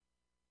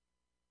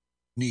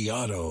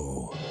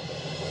Nyano.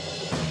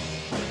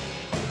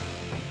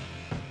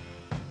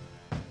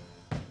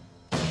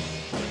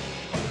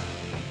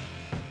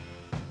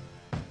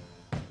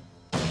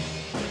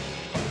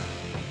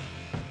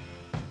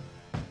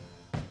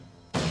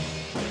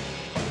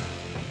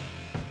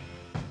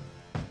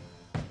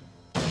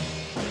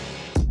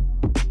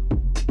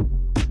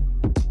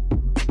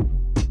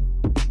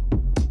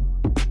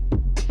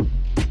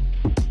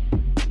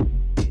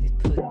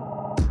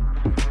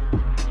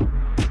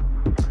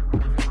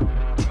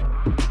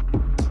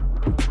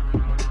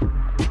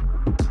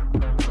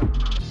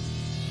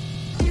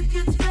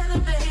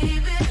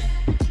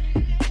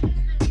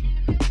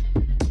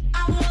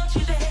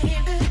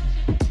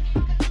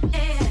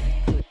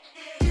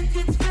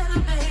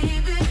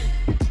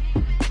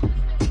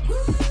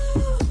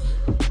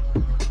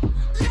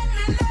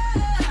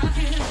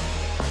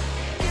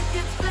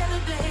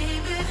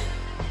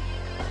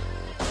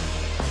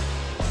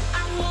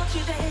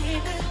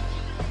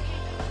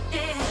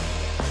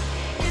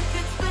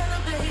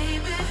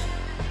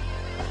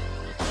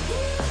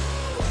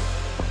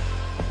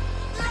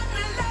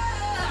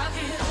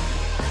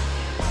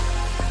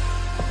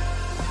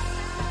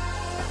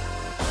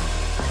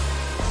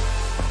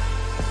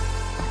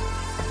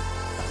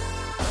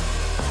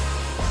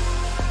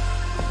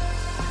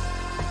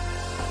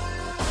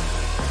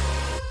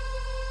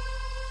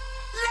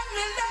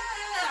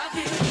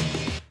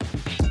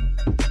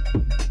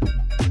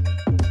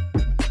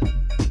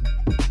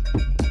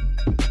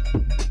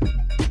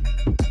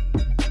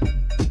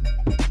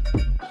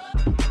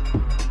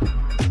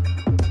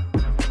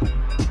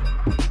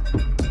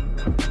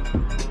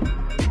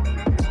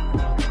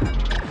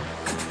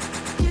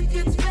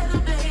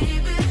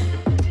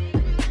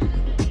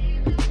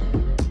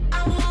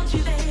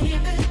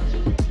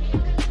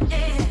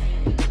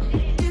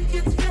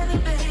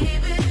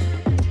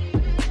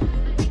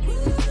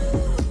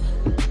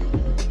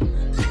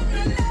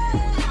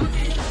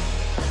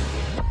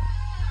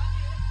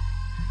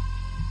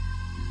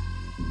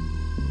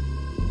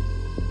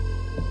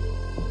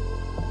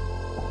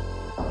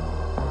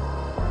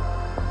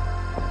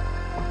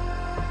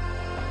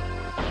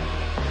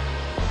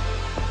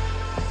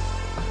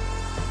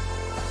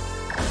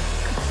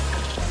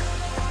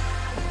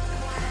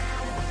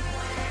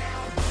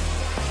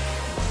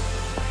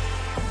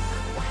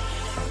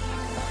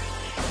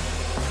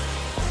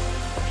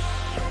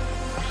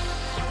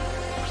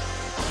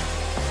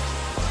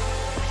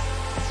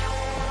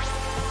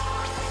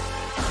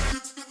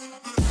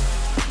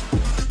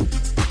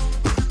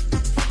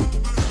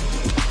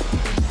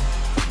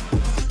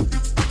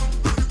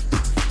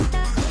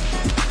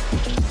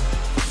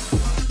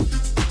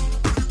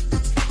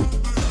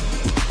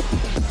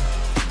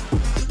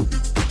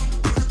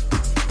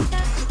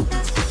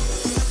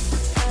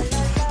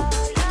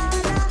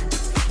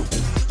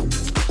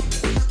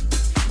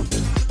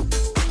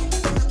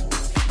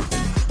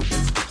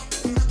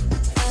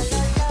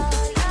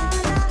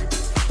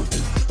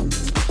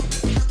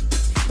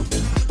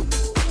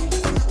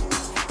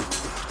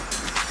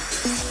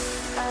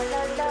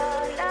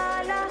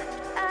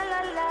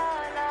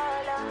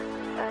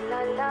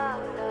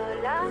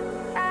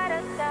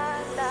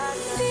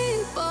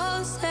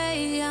 People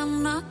say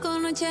I'm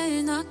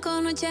not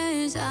gonna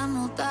change. I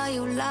know that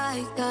you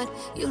like that.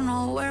 You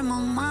know where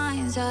my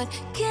mind's at.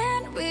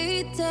 Can't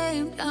be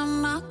tamed.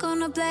 I'm not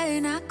gonna play,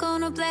 not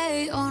gonna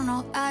play. Oh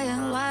no, I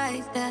ain't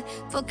like that.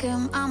 Fuck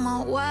him, I'm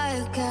a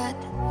wildcat.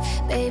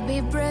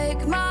 Baby,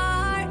 break my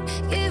heart.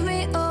 Give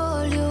me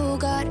all you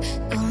got.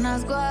 Don't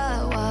ask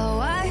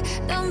why.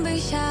 Don't be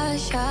shy.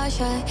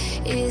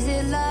 Is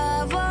it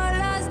love or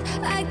lust?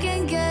 I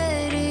can't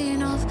get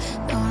enough.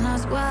 Don't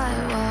ask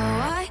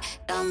why.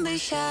 Don't be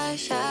shy.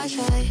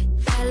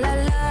 La la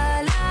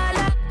la la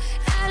la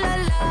la la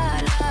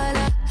la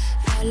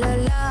la la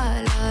la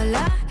la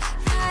la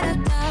da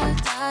da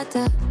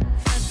da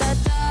da da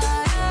da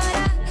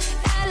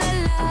la la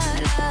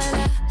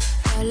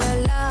la la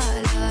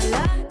la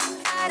la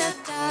da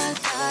da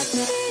da.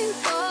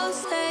 People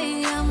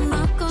say I'm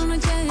not gonna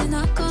change,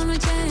 not gonna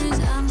change.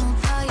 I know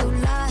how you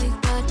like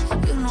that.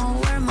 You know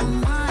where my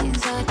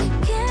mind's at.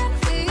 Can't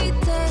be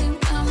tamed.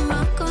 I'm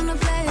not gonna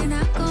play,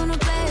 not gonna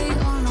play.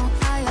 Oh no,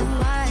 I ain't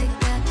like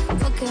that.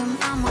 Fuck him,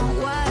 I'm a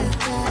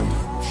wildcat.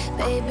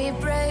 Baby,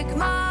 break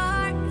my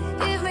heart.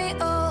 Give me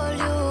all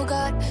you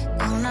got.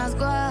 Don't ask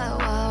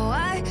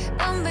why.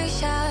 Don't be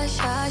shy.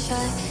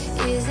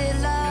 Is it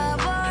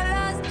love or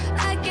lust?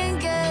 I can't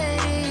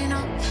get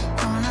enough.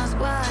 Don't ask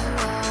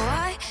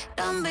why.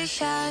 Don't be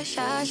shy.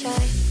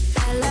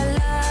 La la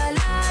la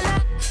la la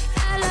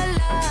la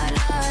la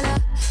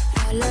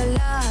la la la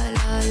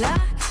la la la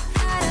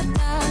da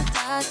da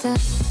da da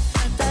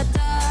da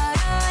da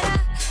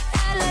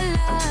la la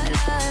la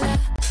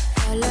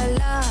la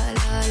la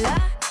la la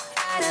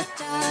da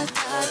da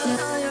da.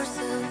 Know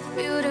yourself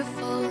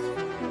beautiful.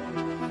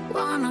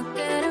 Wanna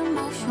get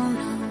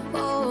emotional.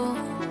 Oh,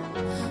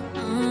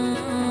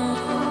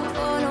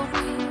 follow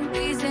me,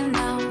 easy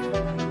now.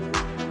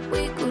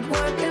 We could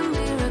work a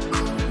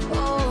miracle.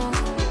 Oh,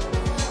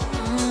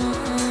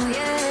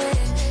 yeah.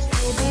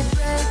 Baby,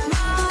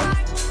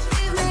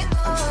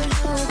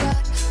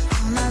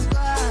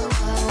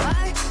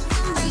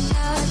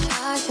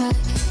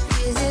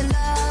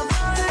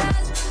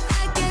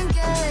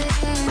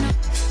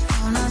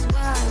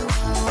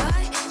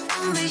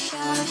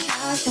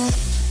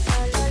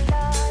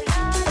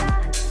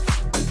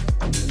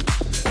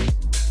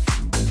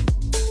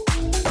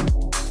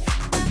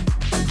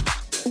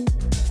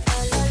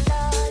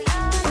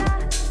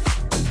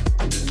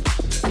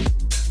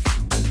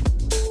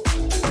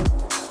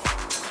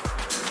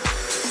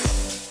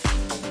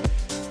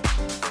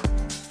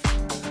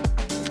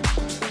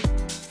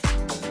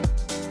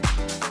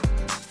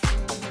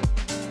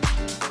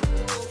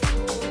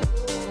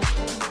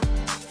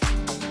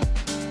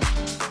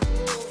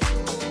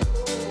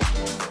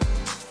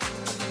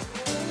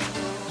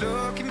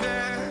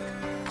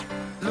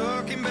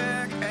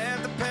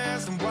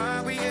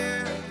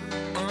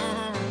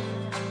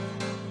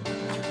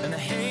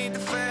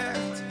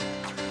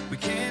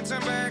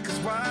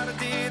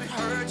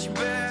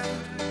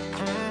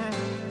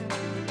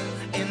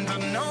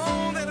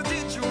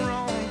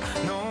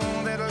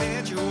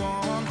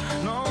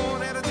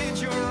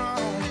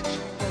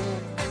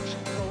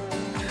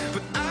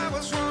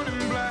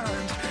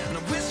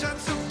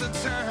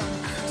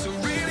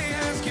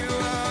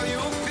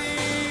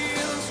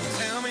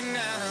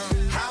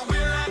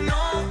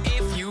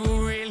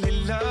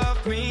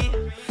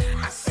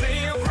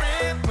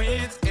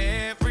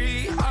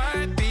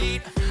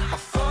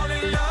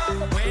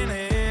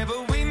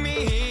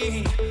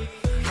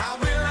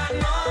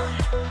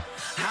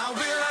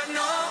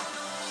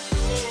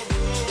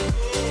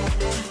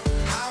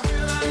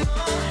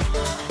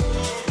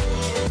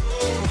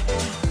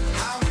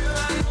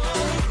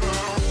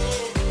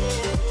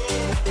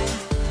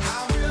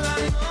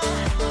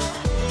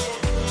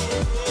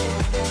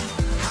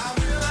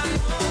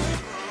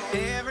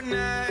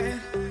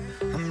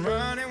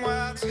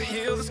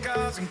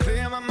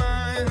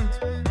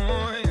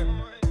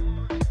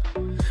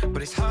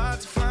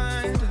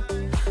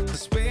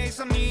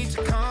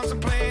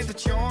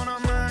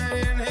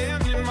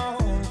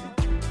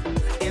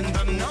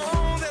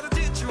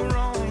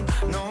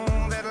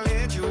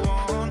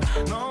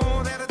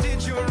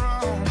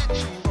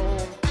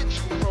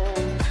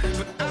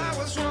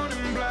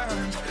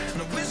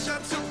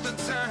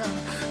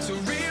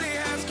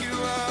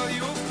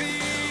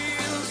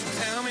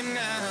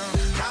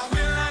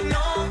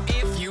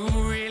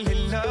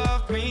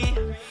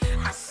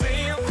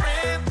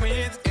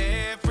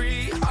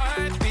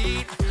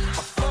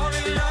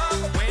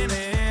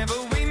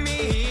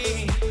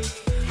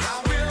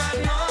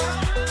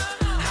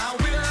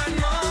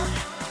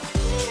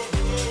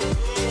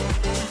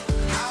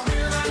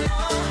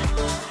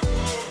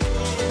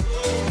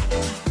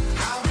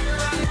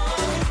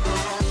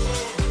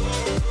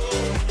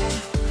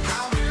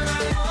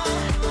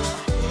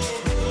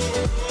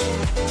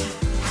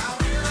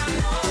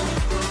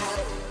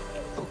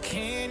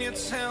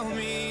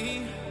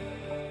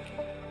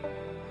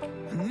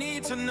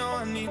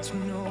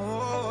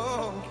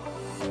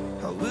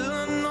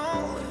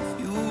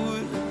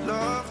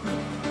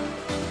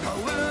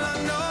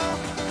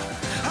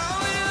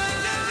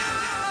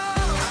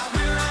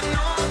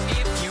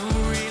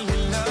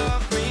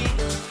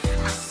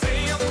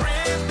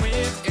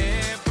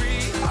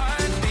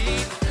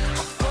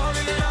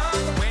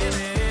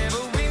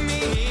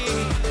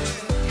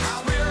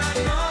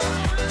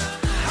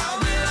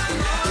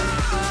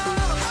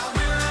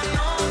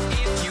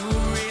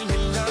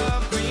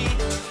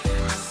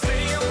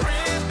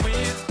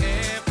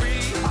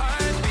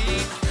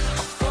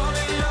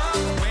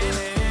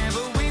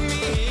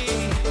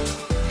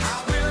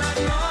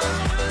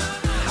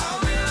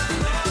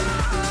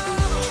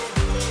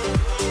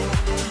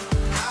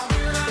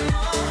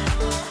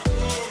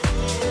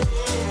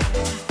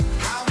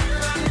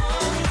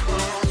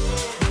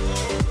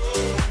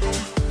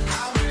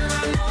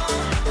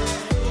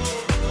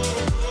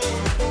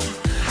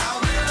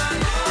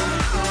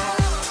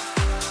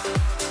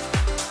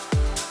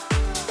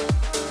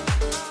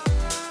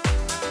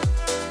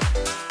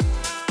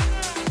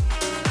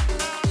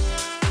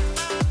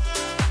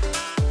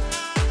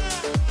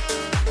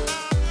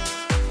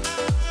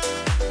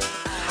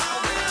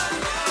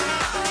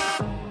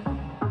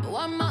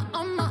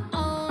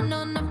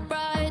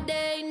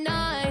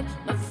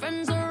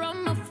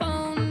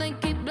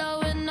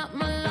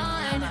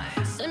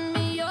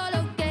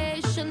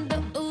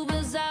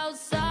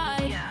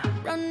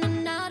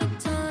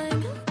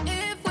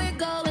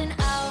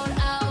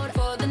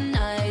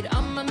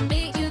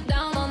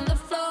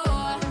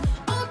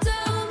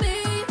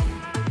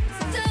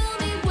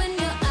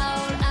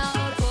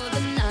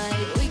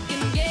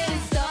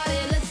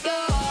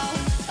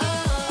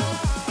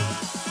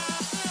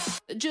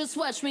 Just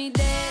watch me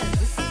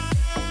dance.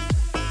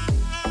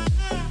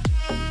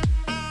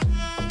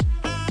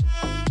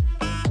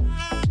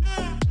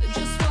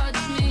 Just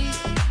watch me.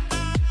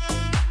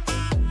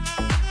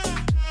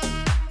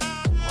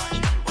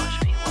 Watch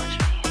me, watch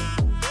me.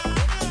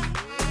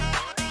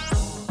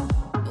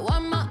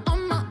 On my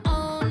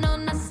own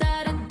on a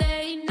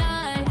Saturday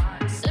night.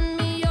 Send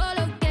me your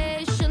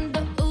location,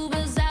 the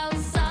Uber's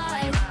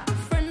outside.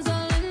 Friends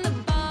all in the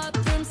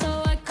bathroom,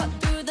 so I cut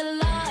through the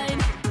line.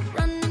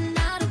 Running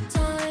out of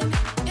time.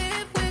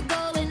 If we're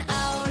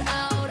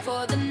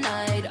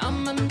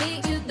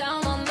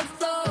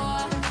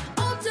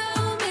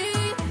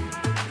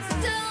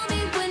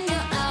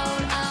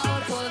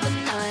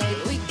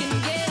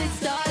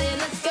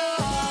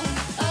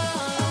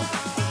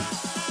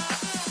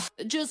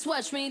Just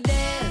watch me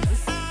dance.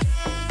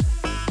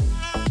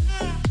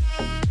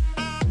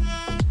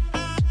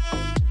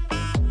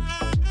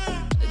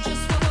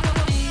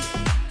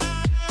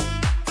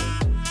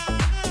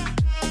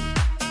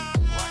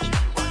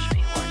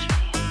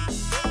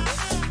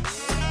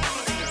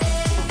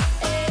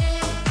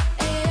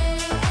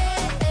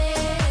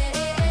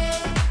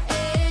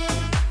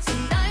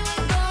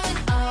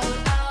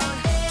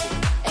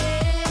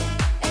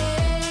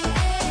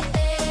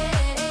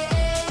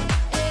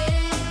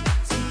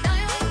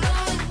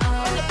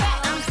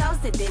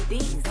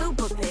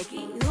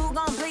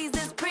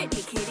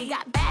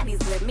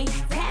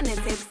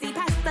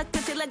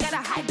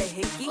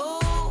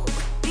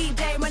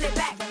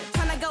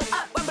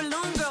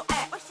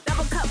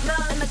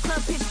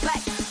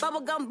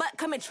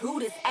 True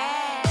this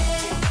ass.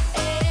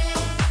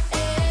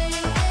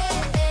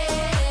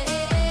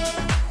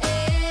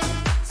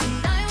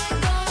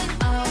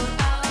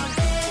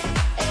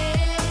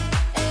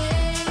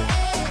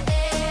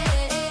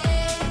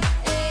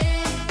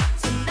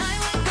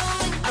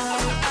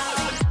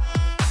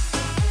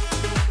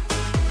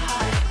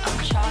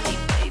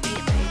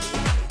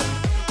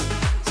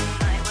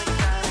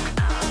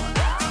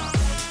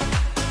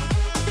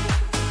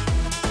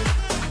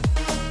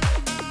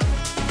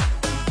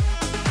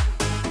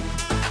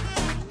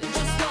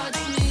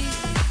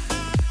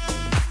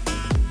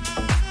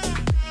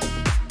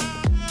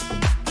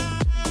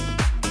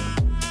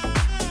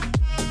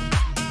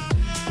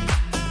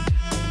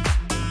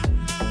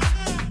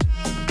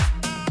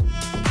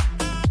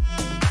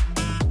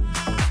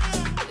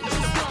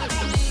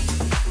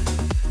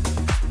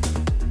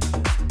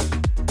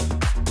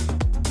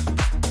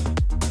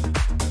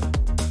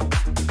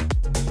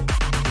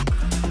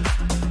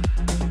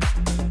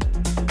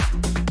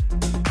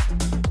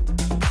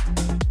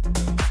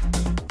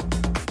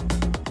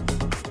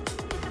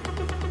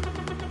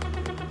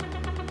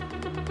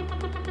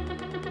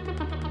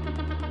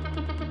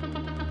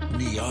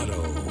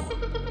 Nyano.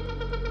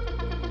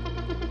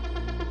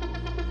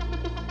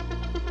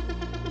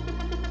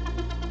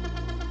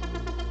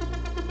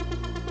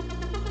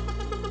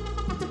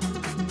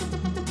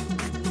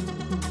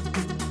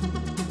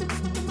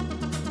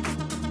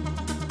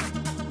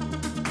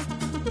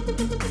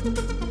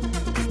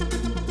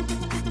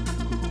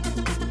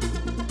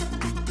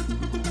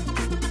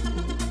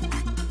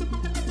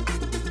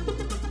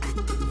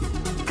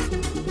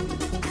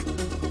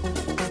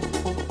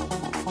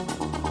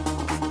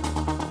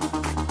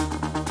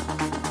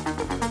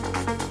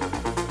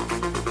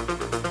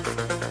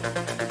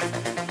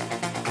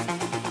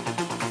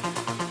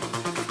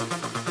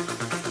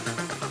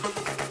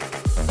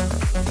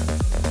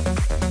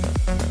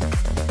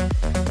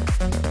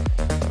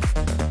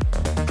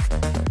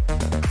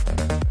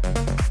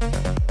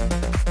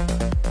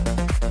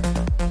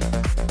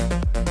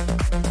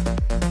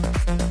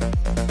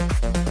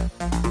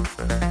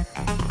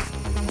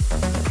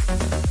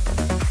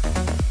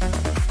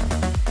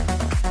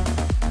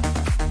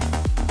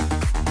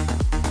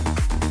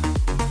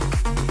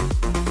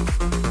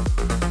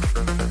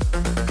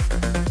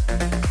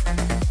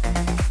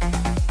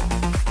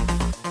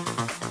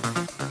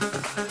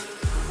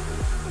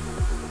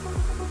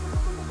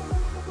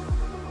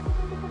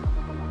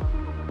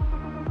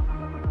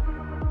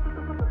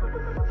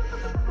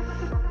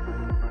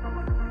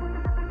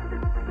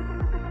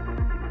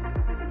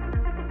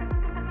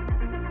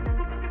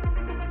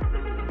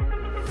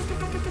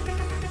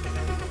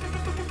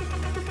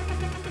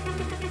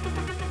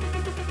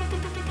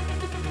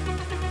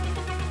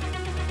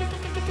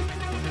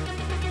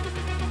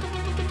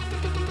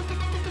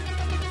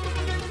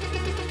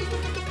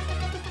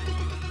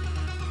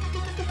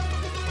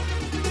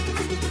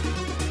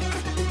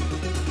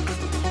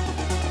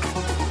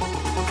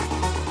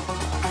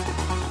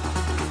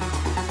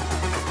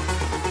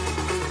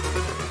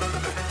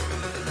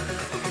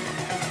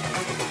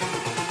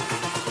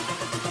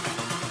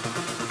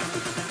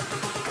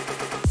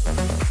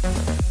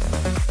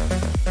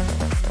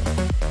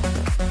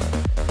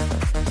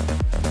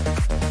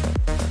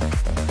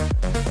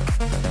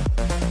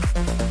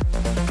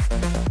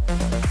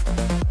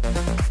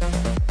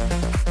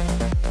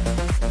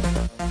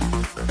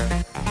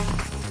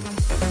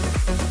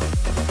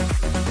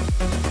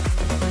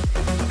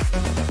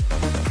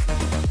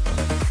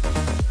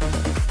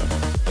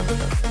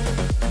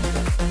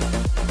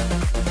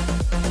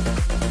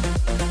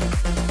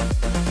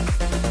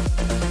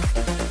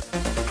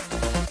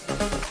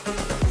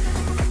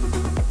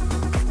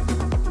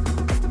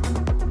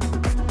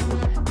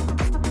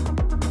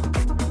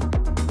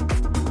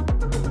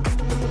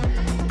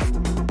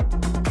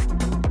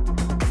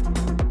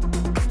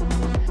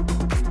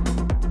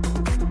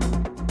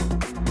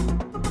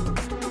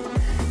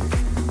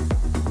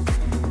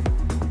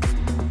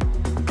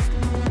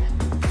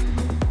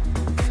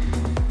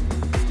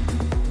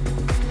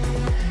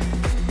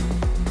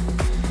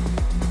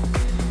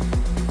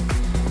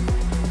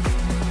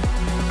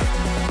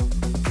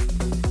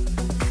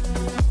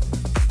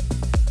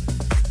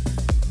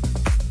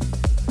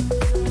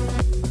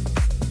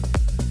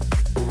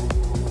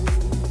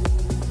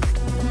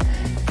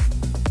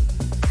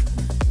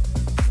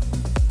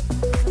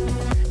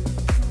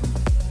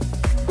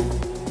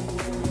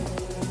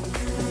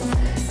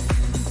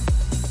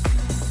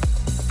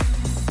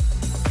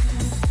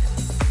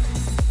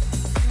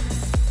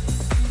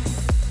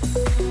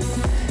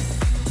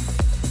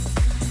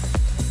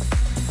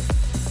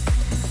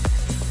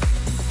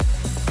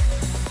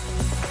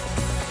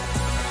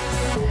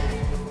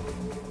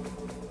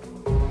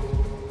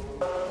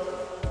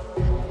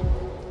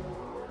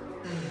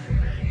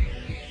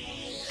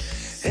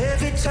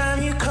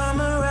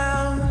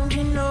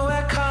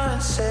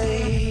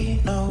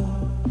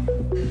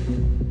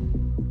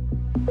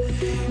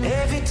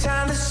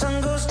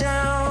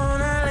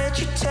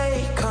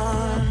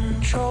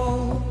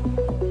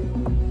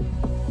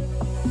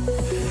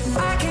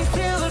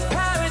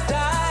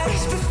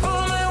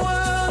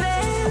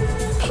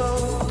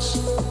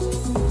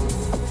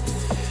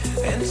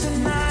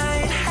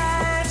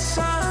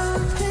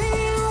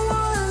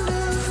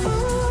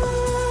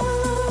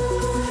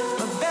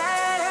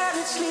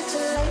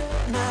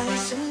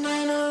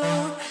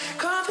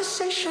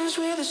 conversations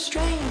with a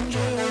stranger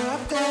I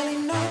barely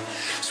know.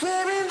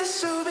 Swearing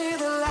this will be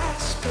the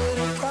last, but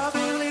it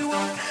probably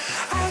won't.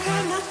 I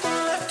got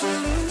nothing left to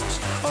lose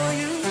or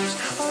use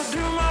or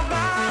do my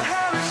bad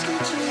habits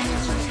lead to you.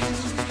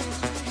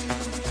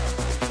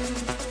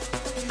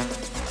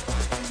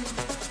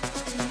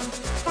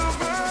 My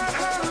bad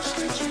habits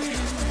lead to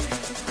you.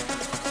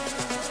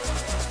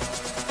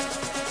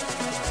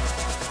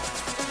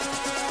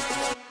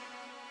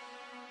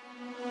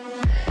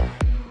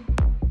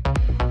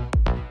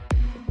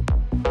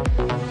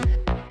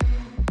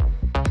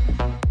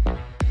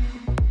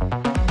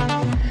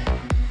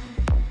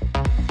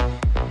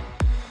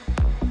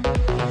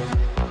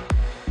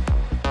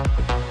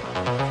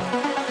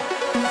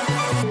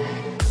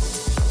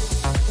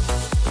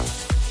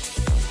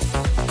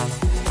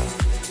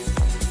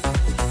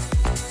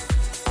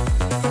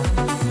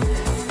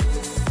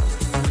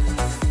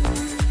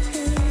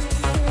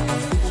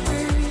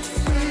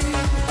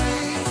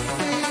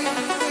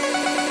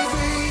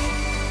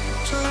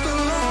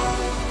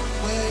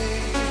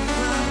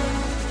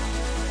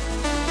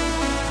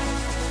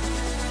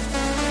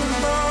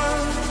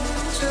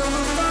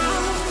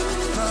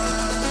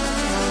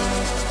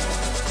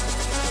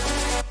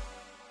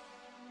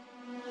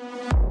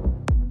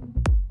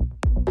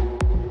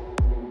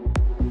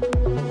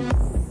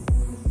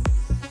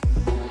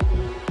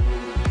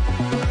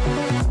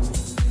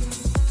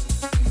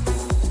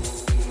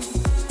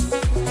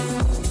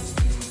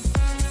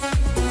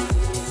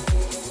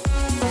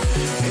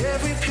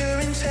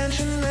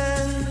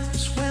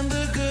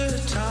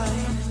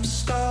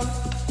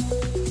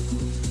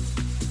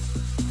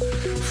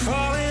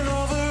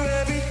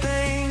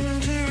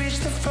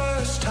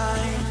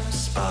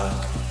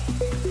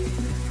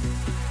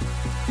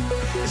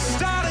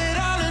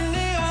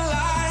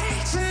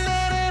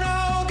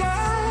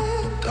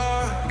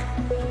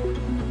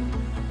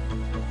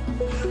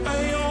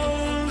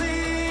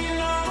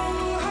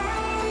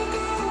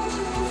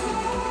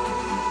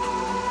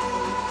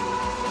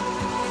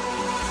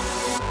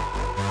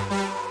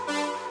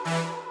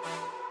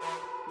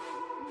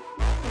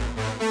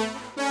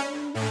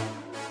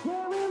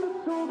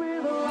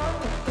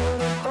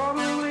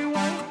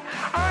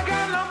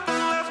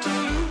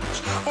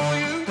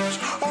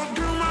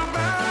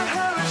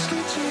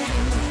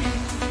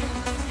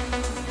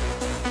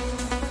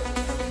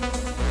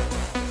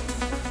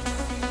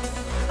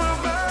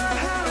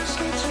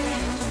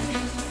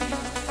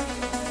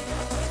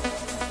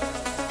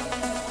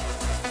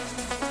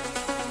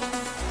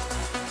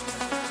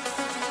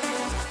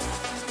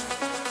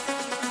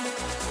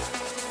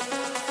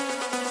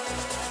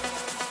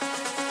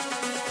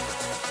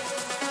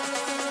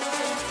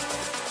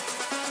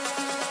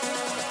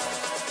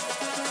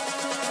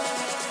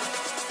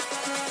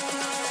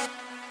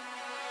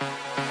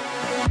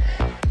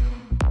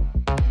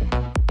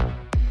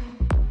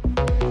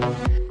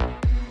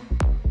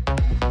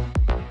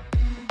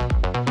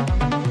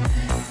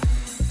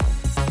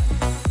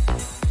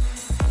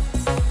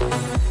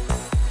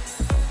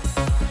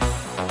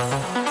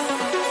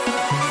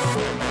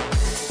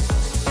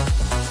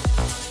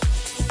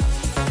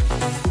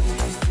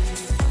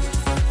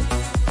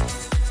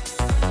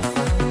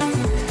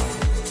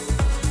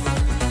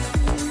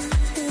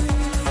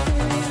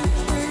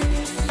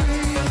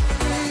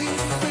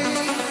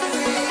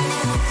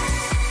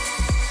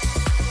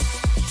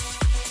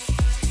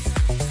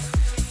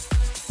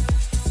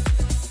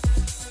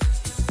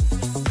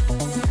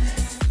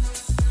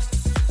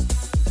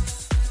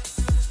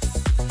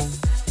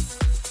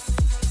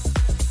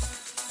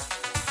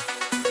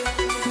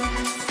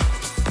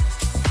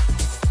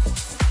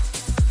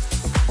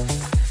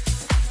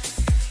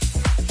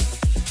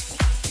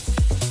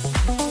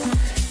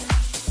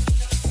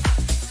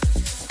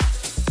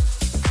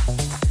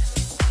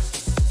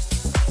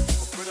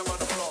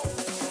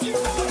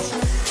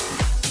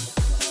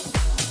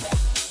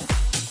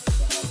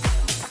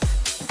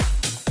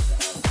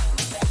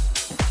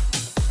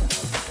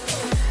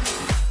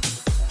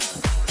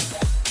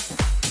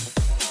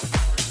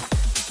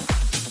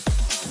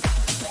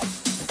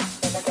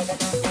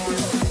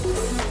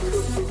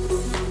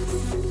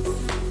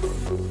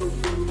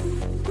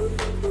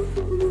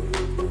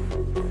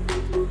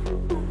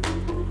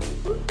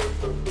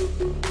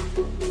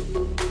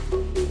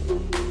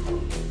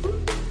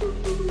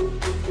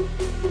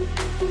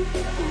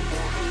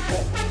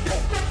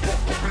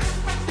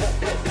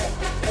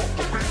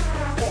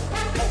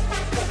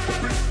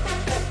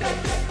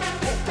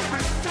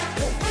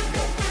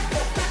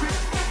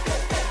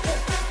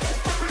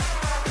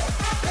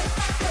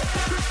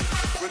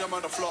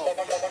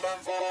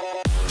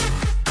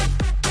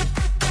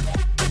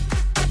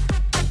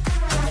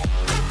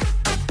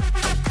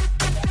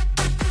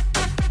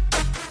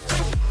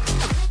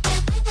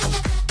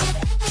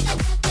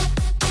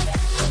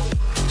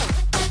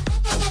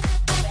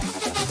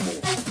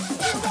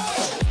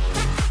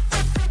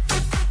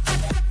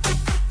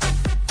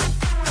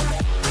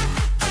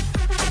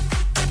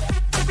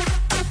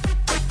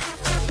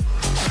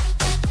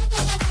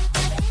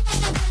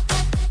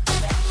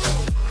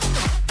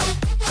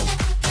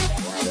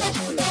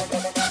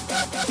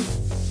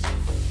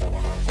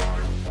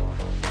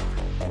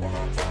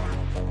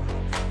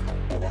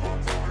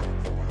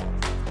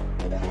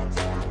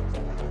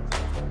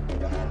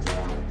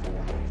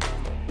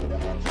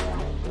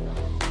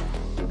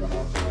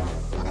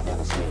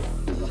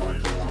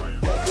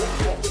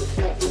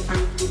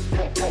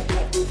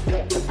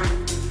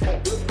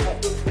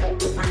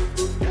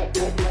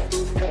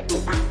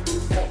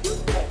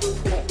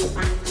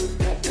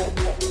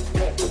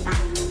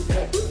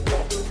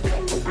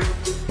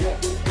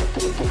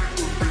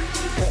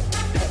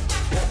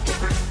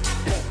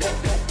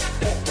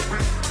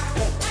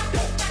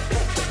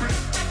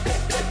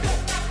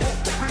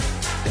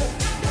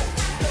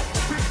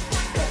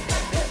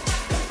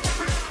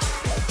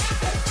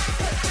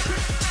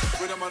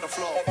 on the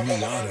floor.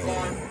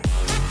 Nyano.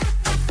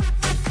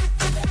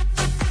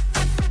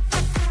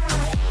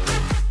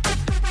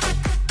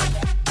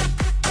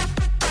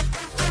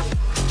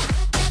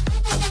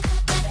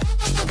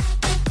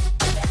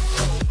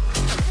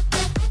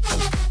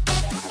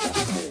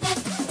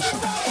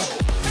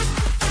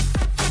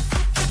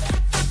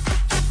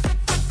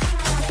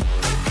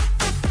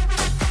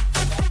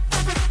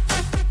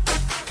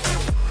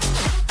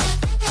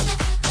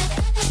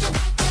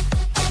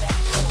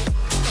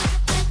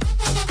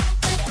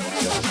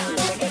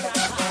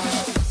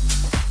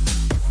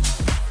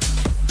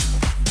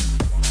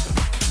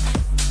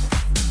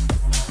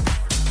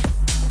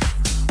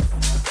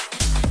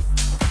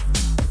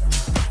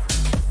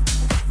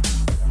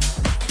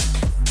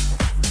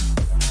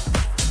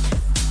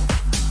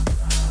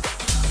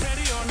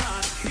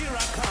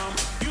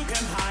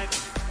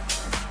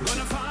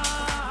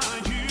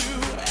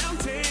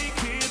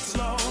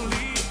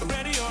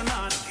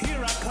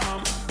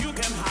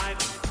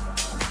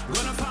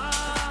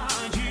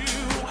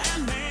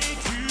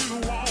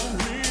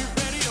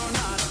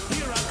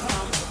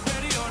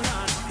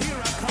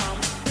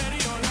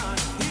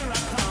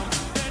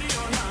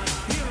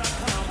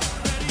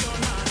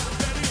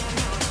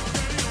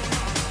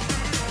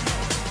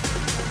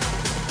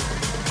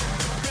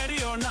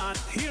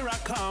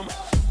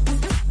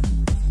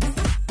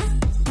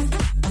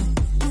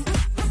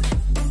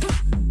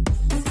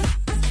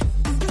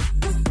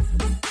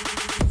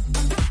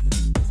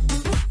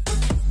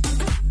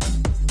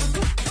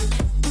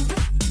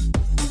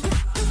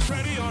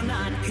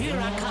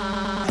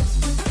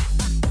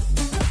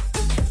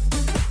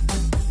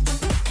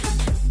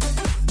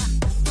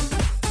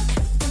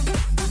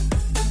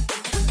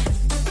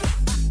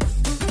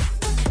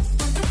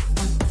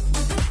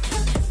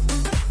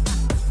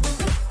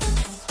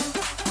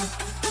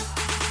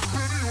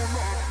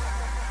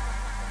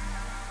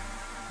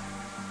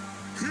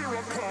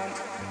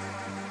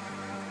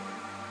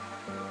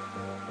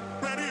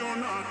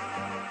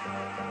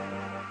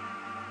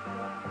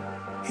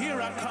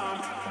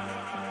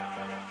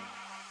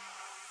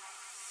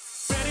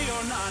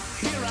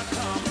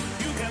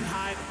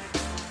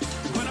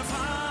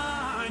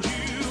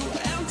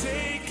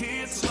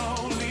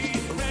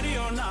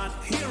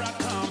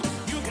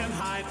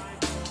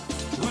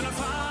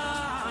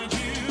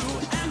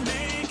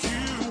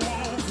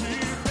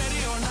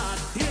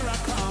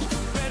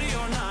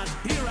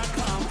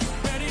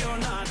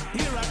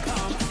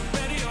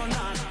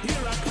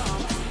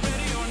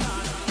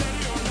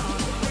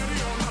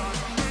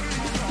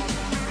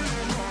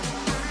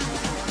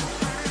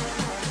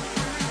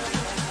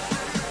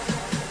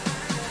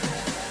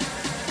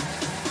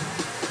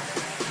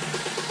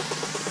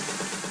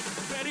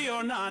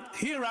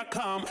 Here I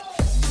come.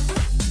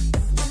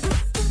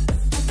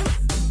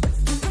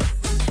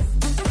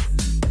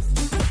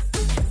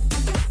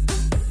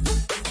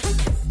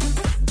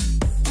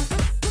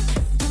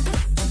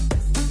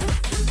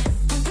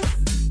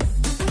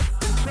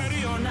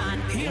 Ready or not,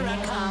 here I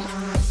come.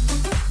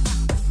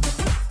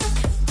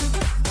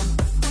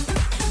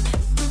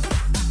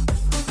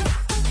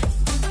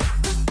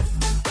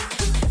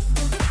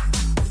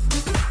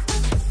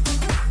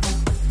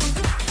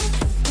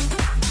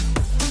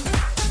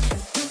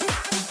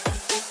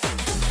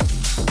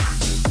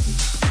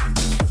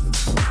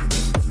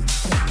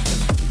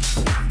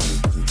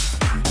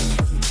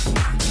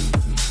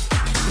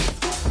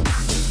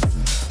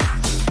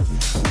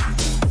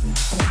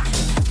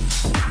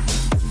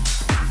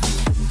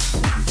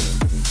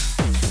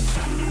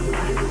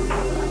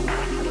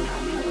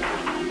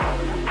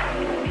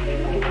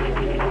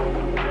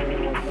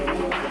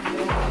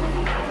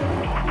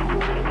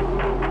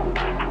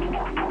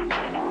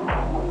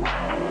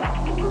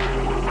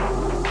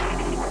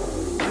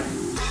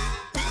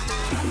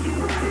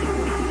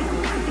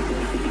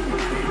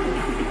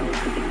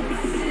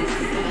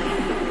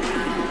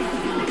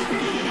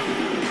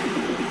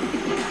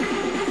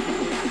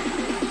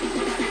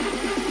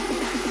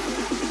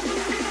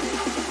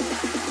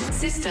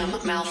 System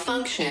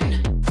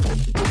malfunction.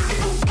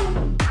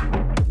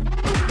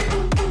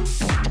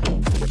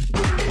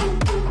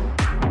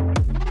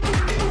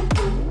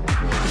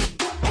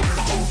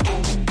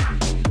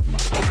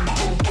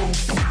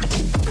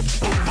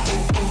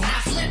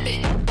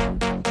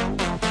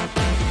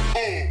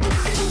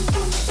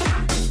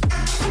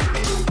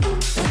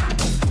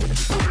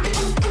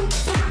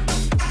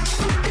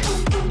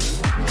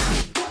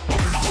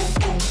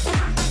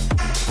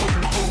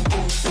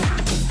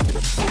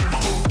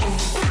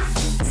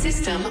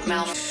 System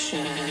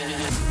malfunction.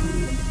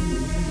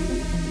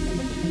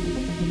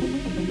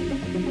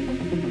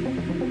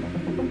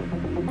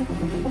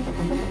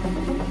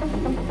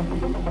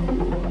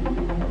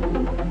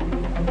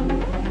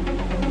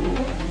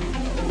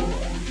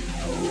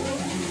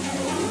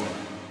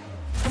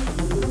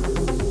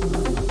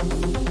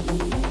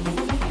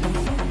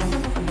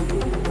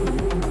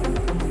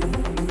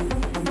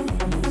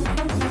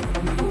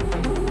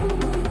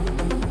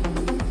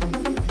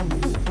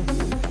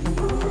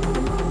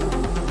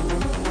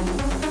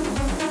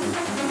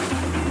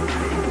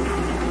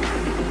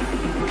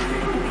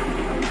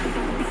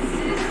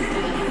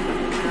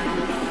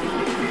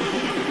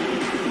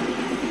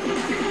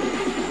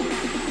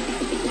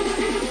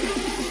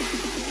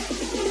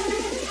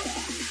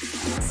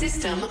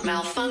 System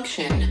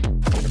malfunction.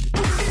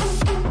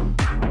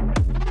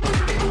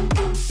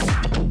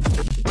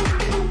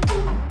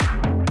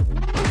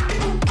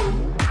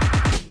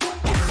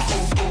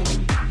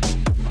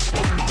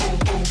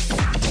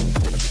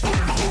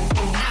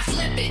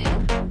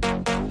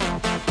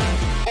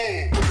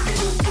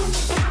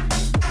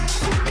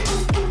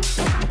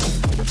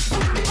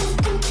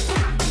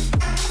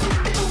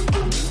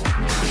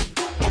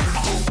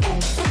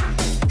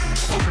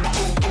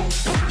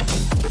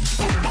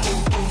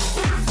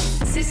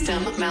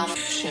 System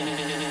malfunction.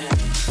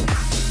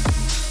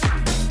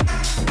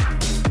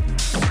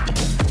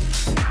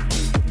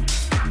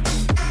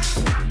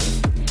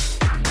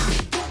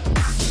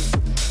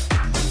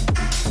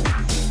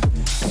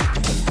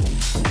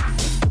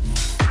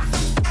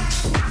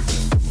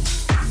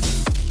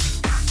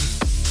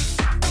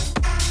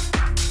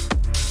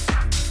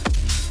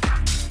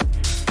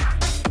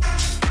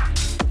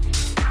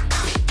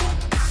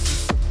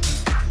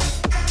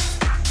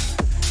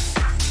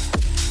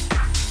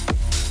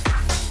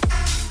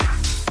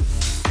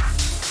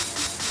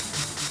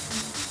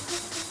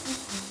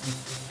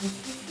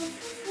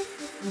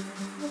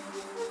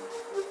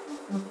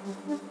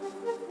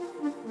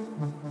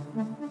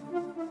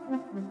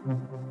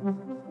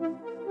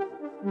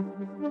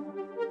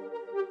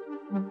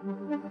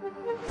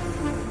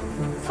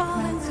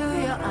 Fall into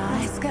your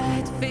eyes,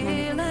 guide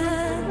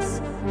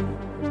feelings.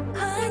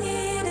 I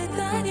need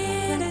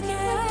it,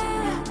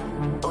 yeah.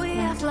 We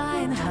are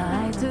flying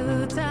high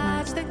to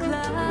touch the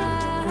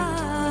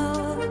clouds.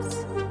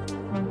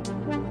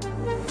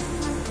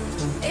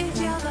 If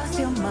you lost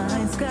your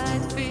mind's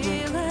guide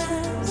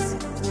feelings.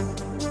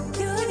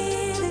 You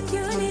need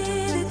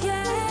it,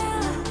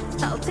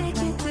 yeah. I'll take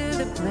you to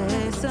the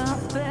place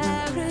of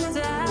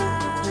paradise.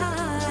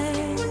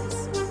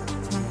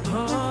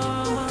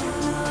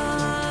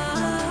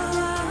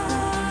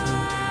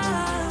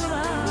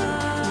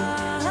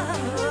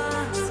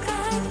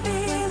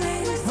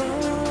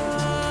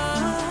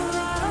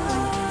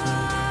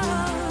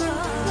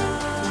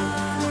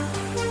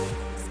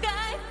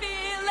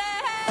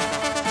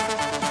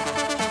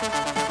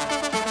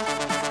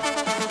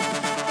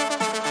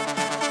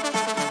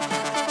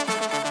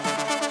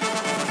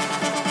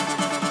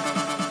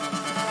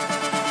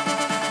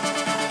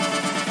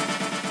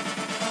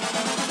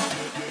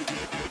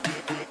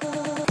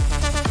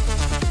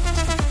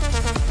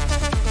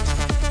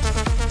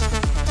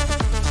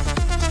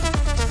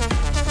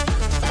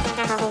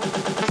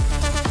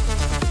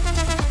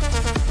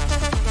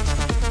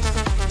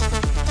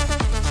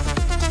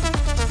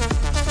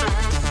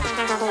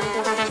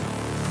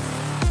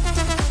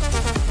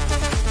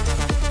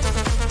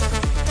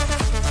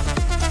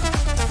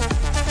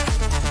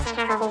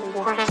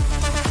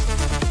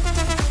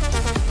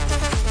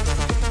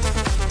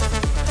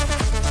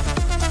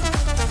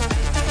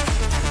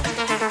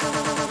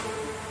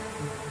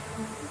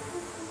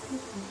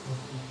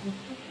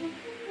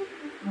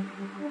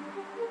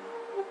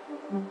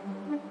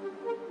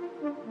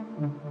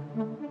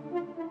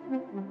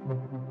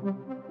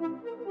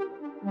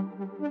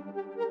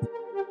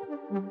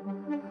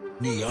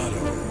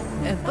 Nyano.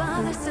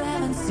 Above the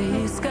seven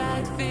seas,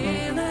 guide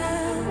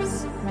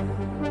feelings.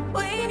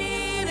 We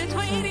need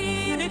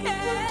it,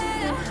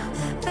 yeah.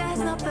 There's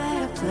no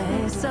better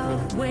place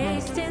of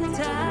wasting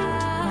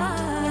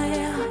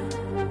time.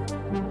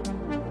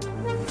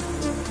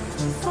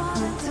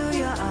 Fall into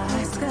your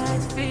eyes,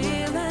 guide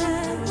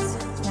feelings.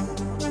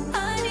 I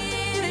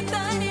need it,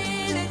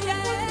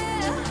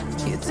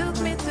 yeah. You took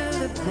me to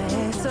the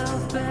place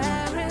of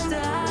paradise.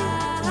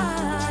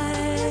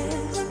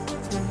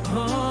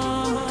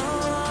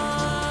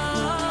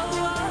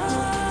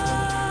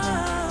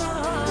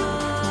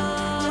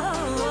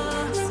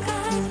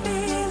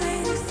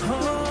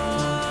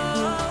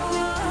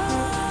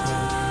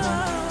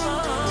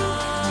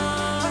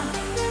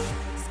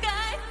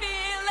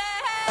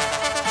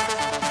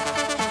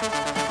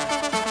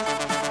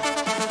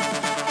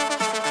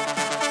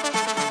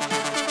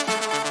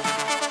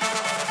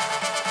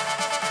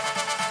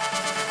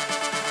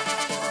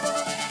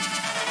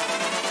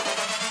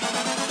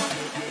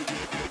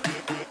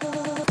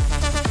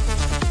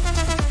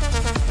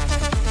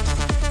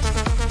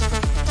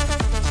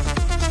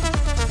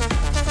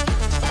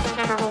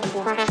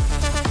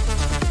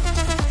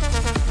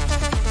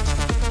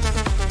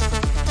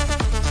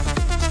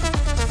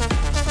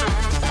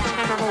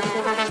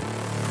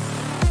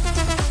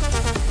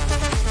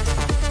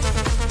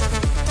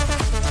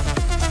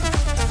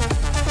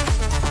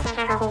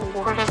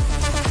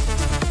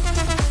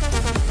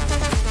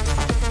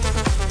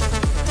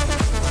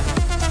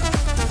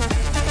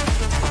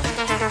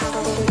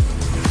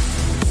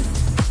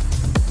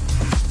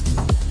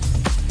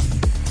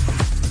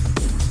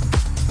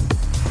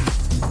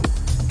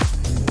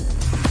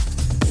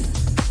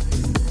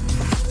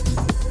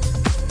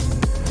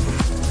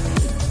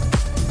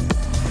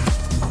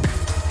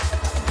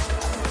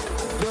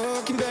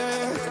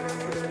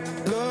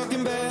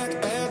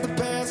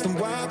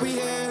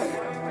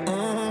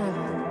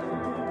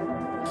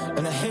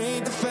 And I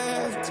hate the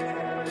fact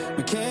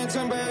we can't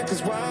turn back,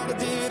 'cause what I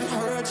did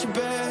hurt you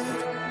bad.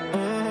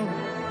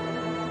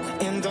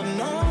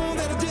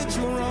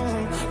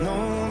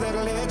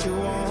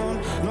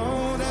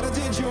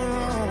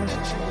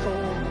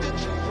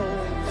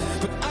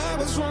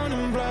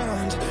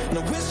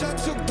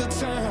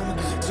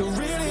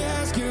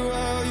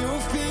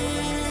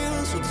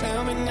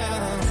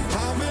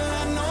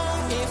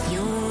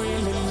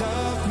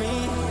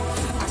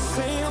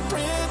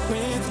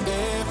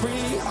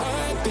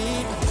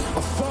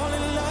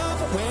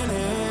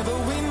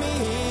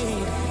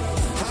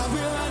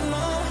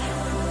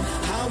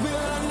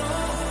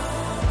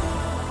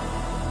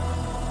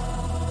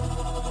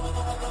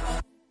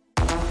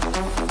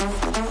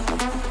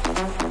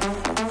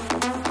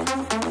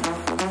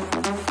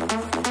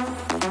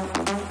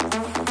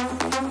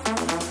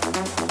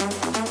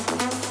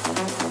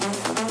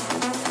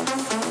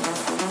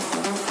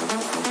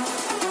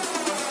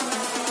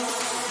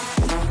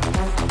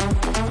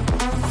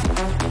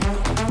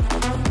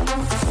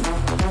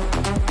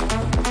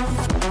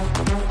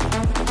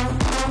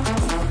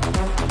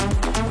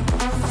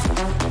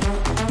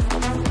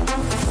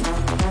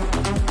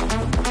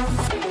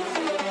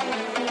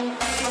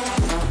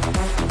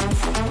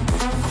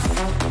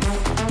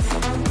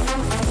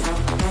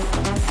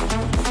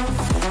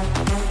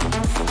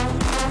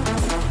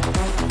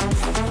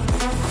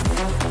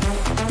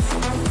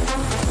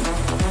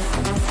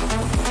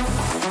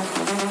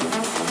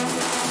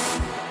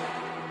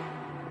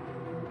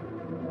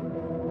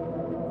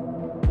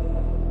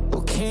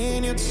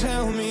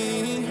 tell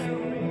me.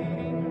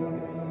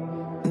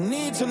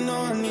 Need to know,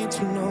 I need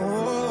to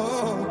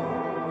know.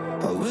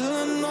 How will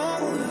I know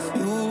if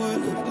you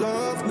really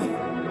love me?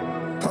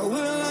 How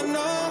will I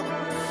know?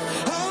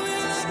 How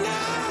will I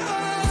know?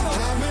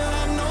 How will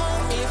I know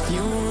if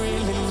you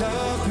really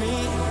love me?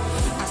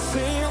 I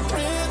say your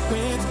prayer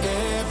with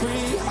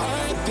every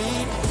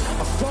heartbeat.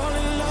 I fall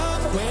in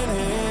love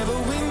whenever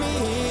we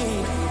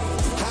meet.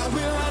 How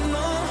will I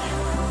know?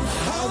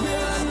 How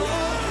will I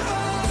know?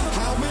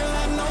 How will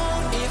I know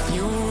if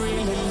you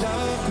really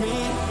love me?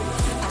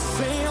 I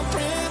say your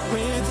prayer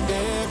with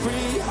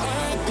every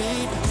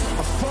heartbeat.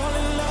 I fall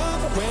in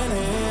love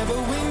whenever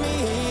we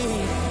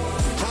meet.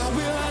 How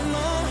will I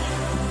know?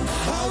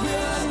 How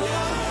will I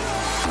know?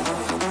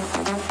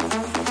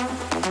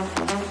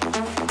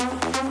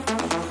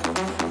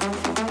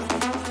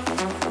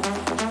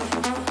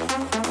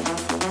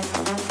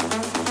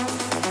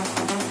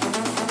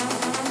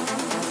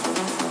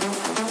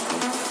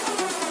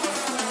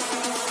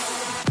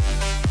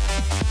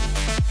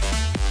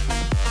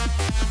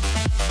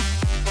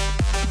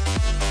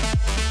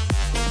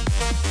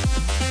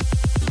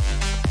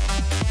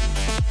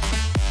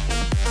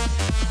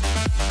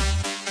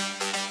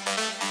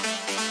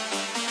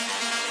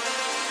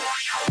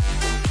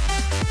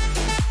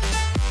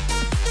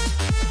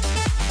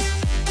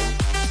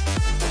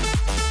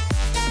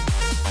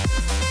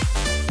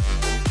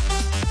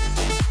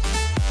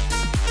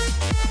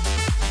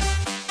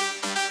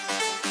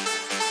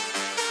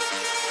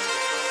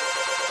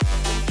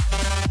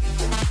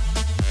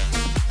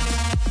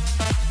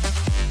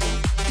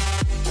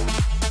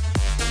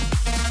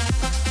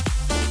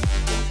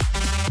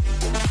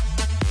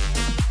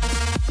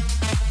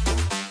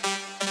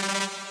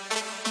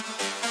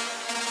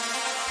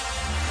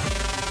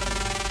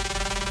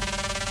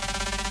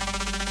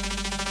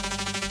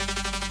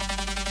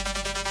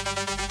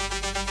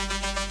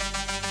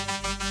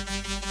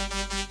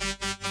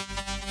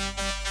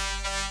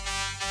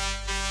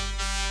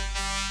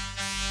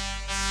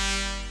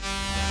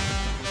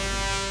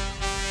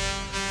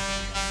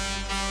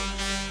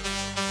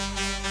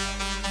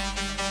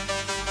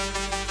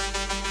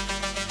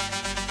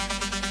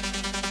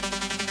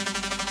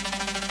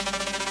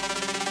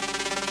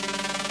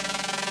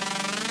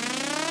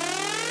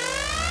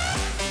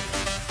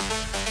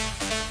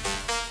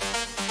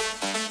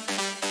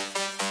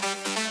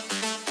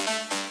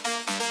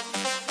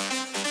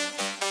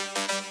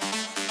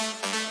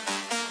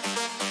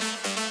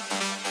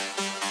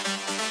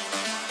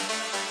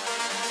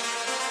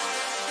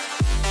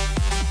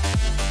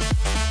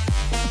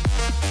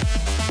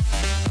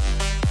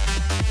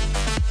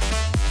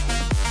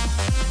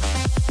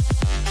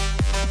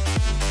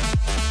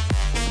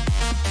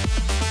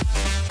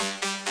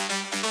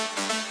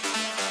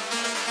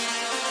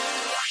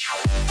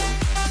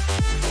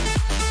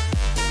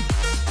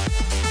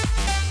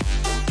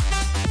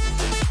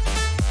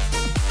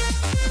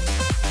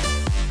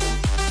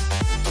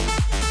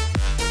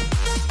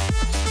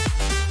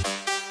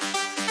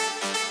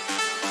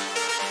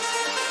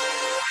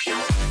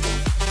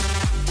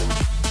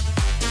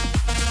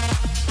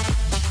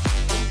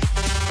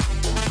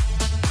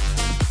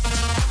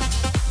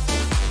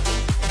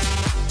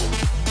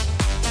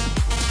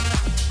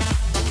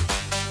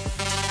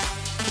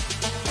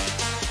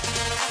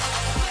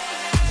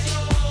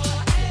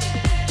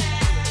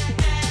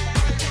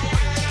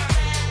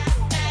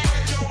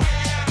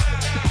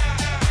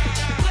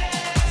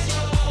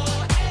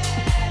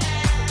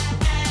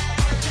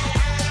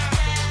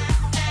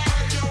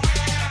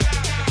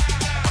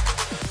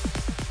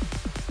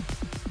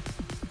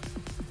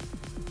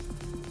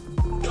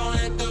 Don't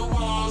let the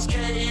walls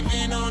cave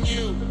in on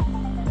you.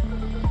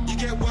 You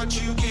get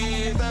what you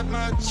give, that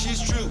much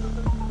is true.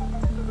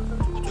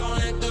 Don't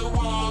let the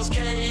walls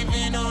cave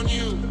in on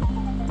you.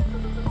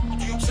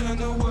 You turn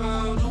the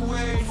world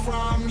away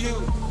from you.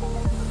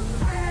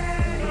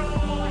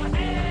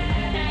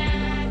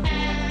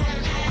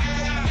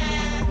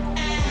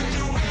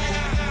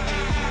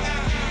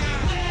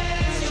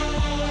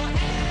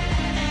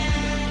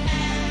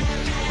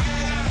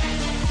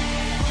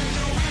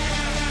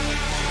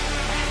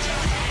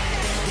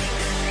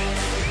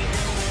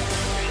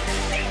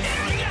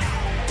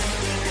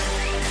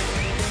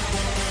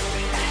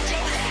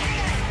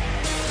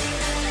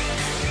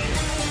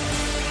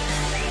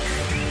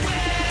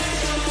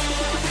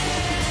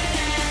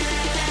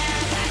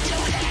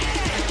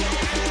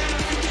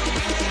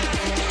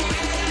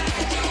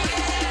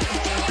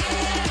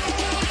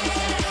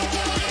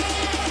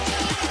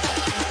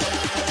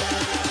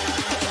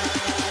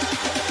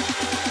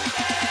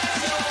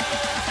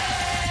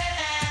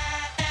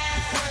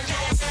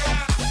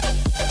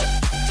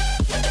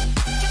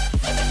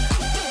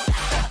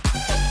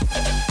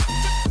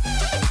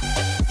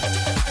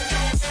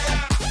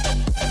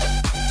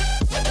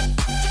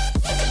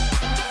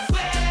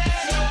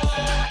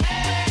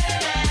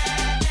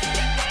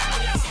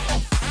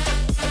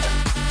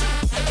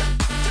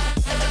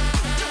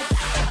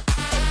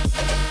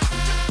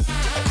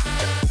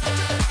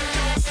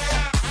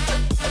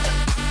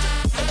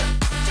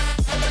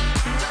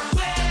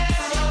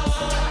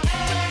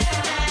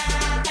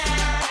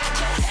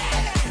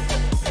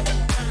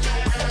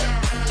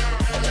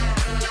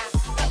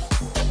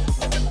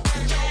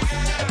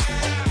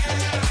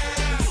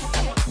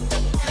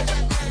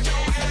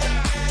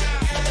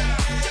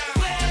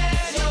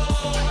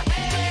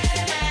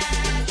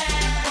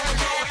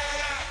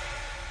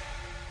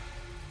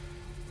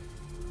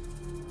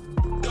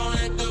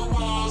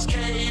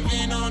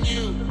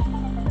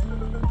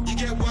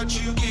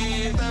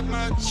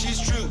 that much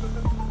is true.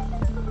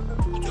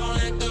 Don't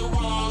let the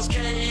walls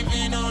cave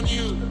in on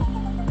you.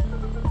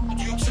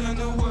 You turn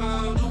the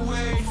world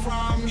away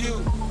from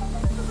you.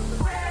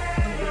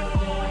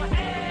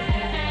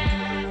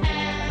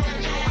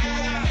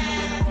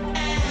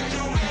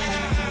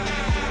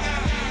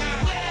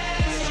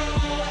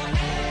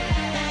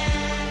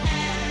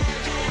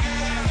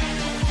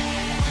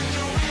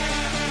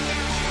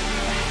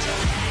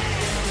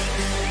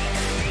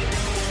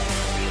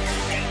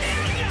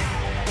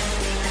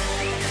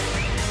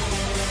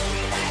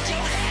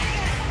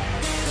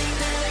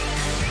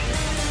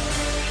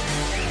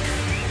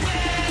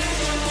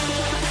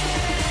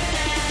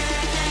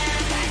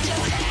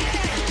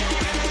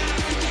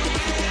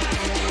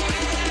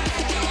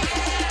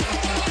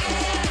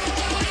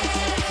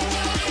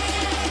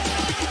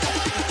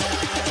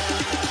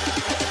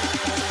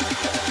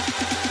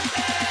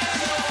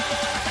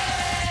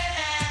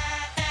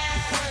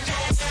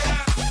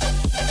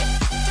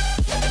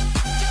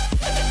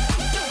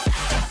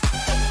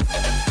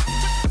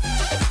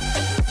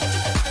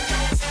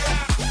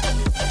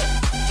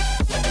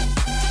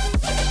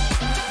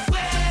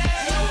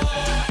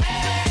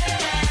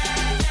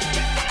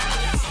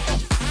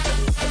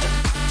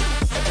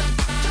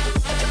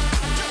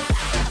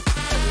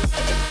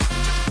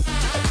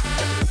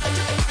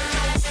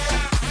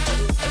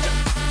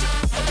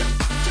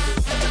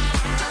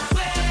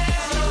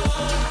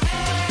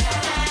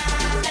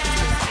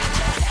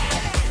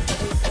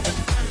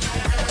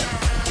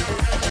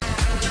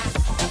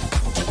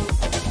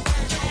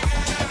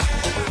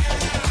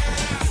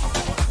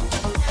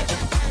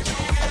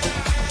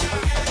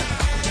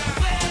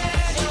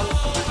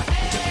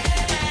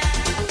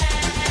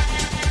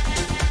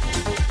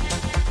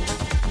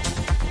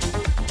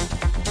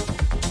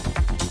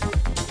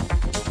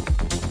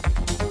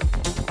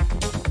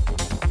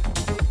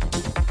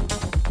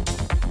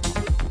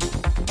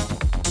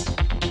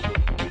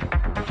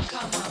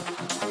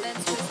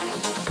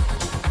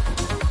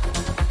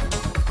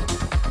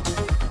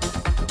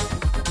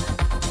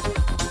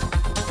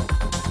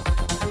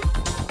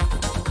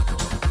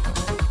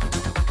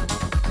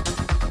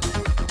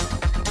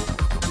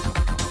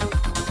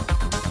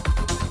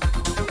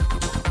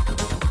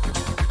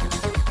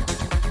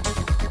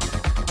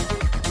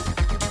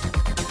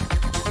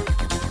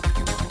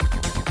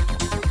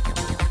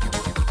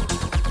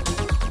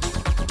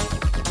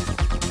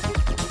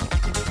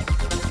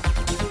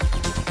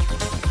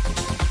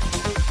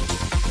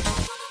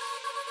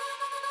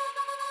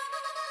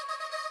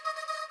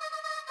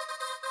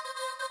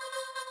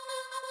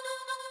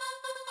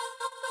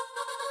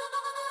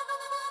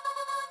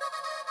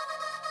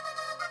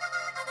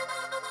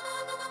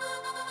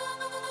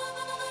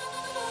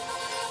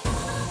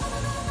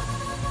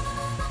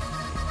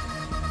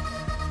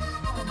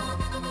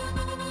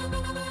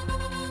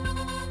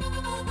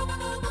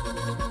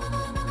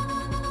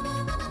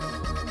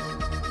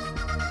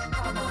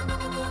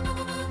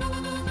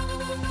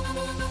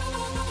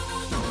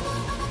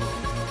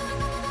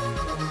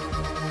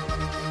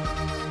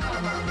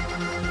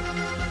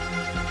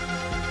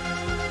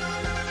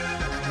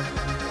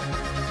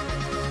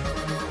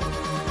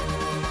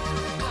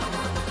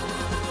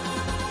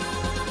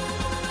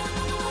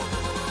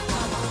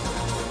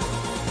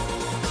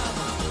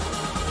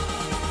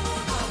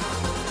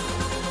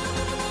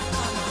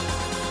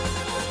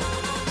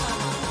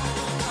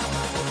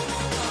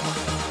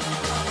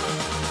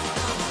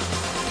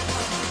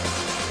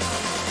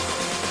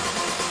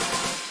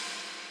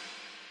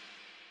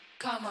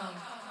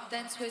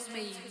 Dance with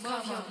me,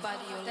 move your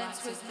body,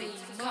 dance with me,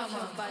 move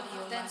your body,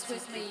 dance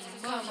with me,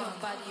 move your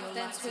body,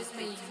 dance with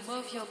me,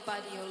 move your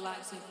body, your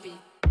legs a beat.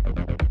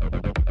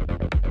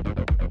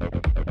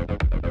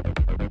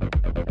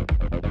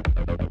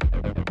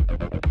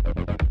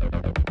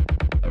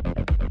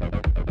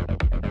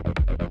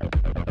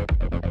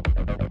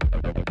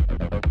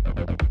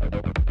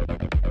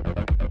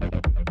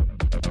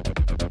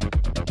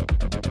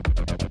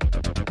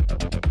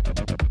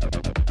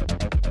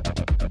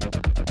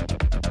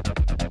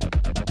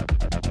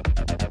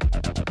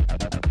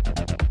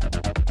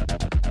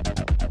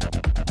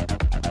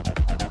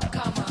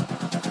 Come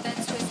on,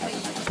 dance with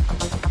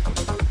me.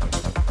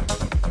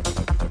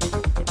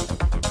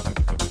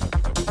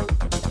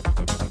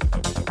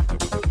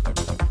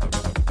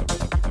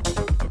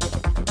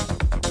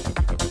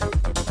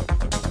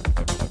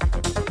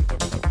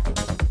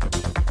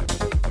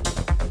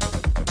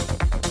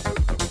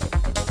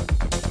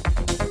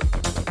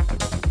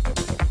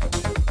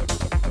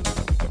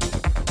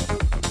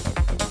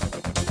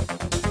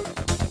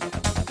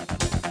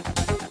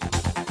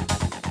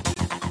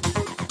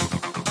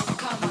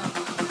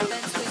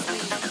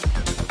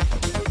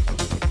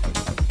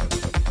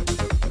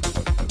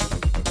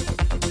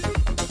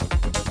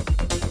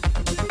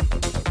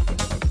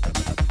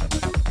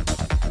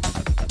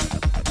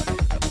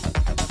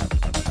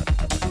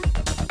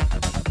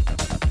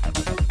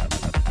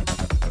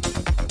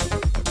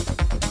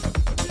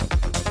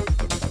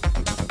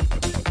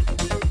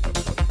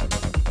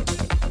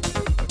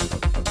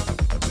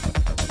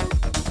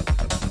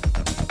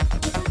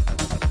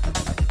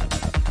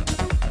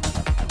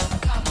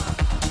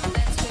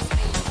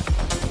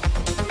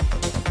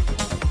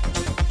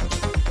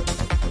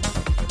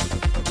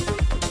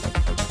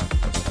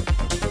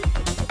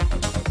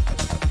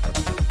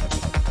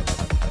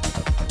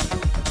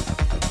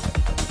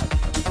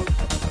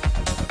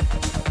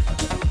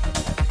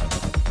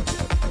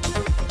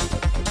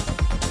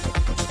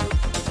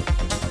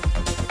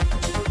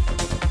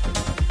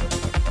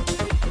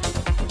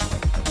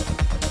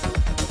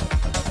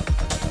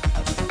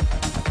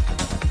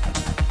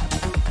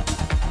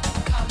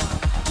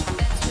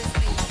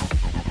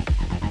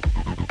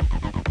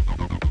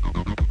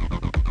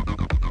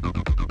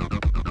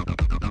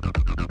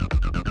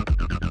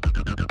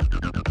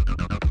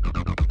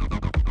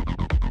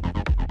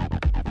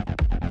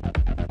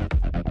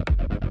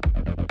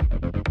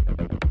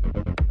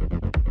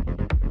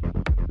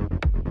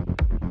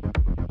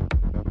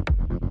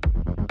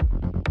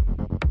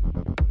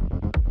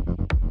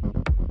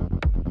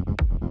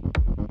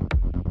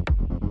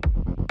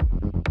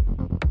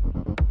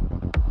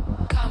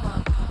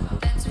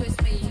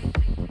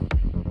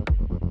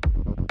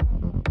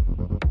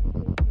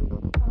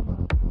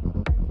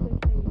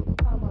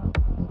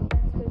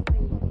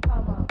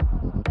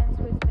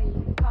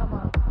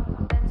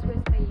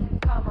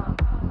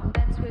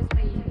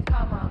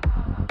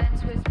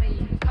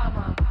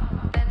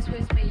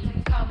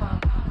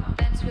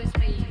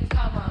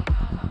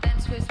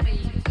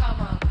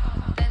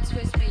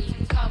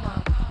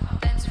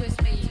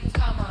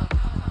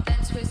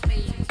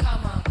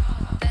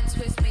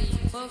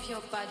 move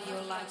your body,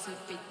 you like to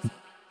beat.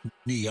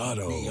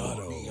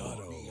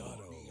 Nyano.